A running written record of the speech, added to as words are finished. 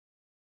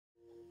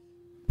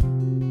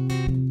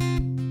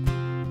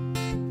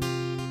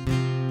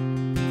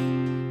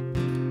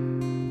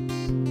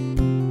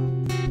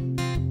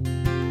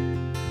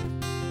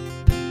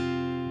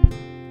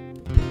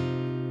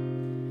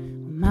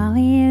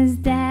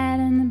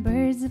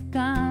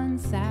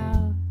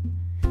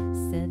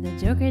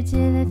closer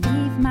to the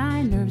thief,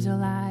 my nerves are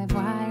live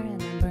wire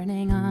and I'm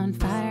burning on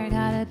fire.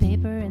 Got a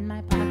paper in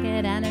my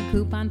pocket and a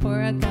coupon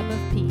for a cup of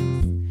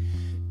peace.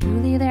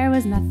 Truly there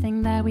was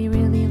nothing that we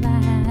really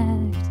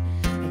lacked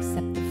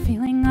except the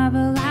feeling of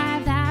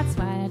alive. That's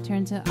why I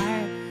turned to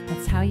art.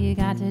 That's how you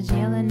got to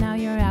jail and now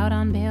you're out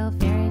on bail.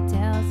 Fairy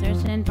tale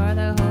searching for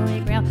the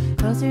holy grail.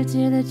 Closer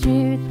to the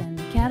truth and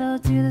the kettle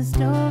to the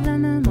stove.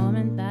 And the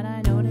moment that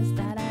I noticed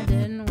that I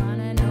didn't want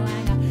to know,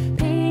 I got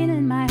pain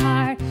in my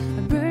heart,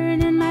 a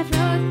burn in my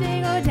throat.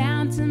 They go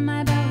down to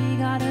my belly,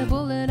 got a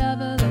bullet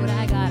of a load.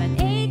 I got an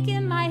ache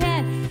in my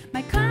head,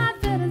 my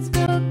confidence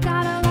broke.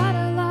 Got a lot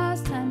of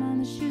lost time on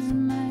the shoes of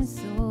my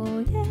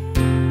soul, yeah.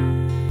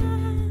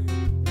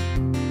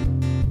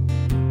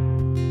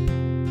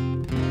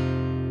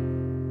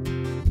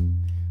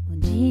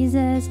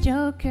 Jesus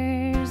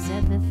Joker,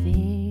 said the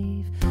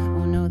thief.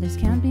 Oh no, this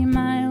can't be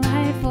my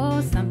life.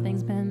 Oh,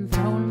 something's been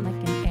thrown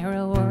like an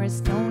arrow or a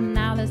stone.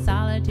 Now the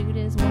solitude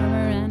is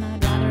warmer and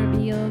I'd rather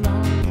be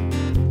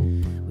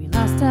alone. We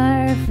lost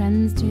our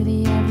friends to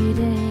the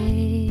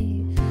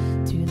everyday,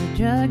 to the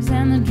drugs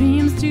and the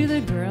dreams, to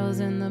the girls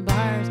in the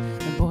bars,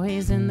 the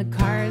boys in the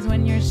cars.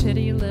 When your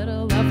shitty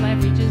little love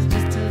life reaches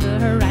just to the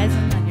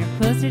horizon, and you're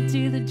closer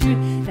to the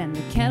truth than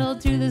the kettle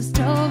to the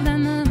stove.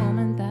 Then the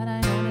moment that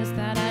I noticed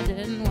that I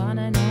didn't want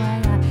to know,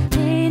 I got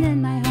pain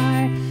in my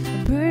heart,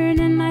 a burn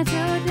in my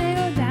throat. They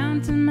go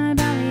down to my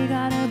belly,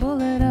 got a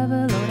bullet of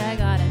a load. I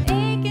got an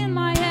ache in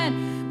my head,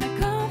 my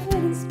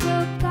confidence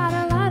broke. Got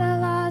a lot of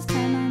lost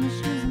time on the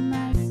shoes of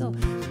my soul.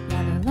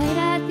 Yeah, the light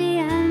at the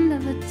end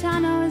of the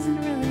tunnel isn't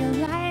really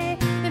a light.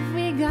 If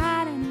we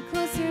got any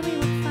closer, we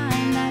would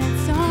find that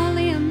it's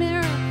only a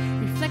mirror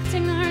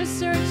reflecting our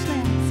search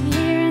lamps.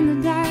 Here in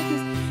the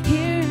darkness,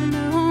 here in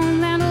the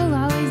homeland, we'll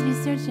always be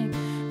searching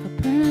for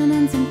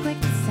permanence and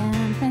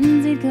quicksand,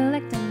 frenzied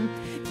collecting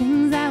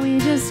things that we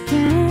just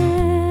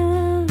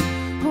can't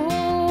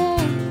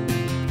hold.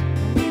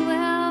 We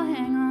will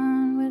hang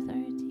on with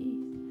our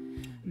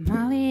teeth.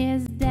 Molly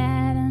is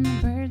dead and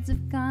the birds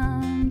have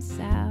gone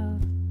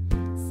south,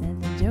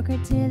 said the Joker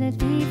to the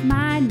thief.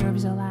 My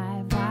nerves are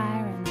live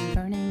wire and I'm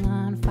burning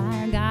on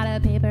fire. Got a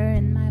paper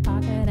in my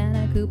pocket and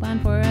a coupon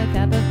for a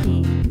cup of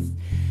peace.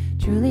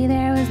 Truly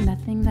there was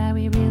nothing that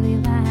we really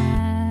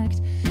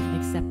lacked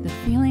except the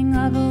feeling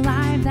of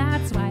alive.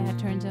 That's why I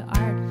turned to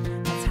art.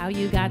 That's how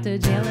you got to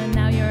jail and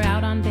now you're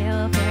out on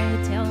bail.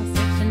 Fairy tale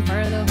searching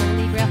for the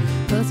holy grail.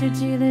 Closer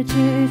to the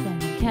truth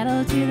and the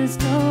kettle to the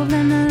stove.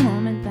 And the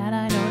moment that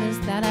I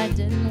noticed that I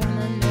didn't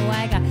want to know,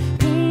 I got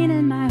pain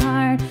in my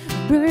heart,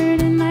 a burn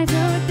in my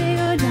throat. They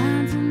go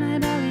down to my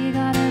belly,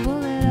 got a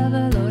bullet of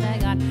a load. I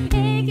got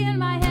ache in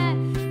my head,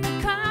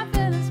 my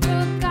confidence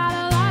broke. Got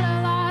a lot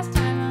of lost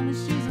time on the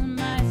shoes of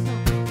my soul.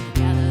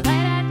 Yeah, the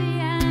light at the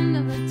end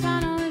of the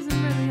tunnel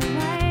isn't really a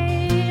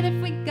light.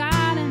 If we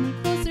got any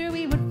closer,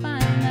 we would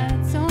find that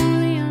it's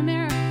only a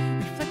mirror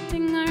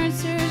reflecting our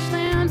search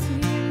lamps.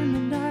 Here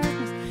in the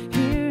darkness,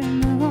 here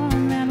in the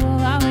homeland,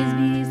 we'll always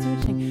be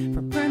searching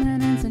for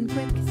permanence and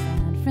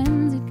quicksand,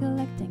 frenzied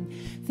collecting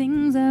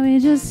things that we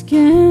just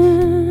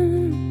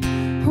can't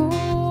hold.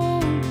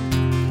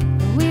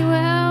 But we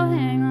will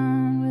hang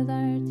on with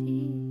our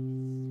teeth.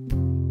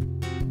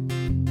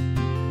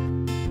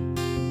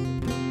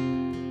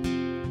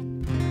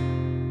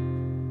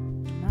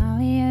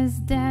 Molly is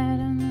dead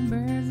and the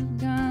birds have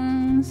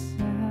gone south.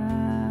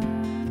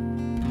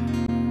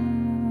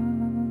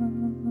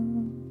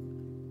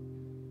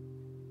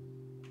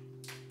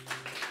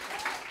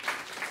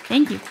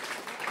 Thank you.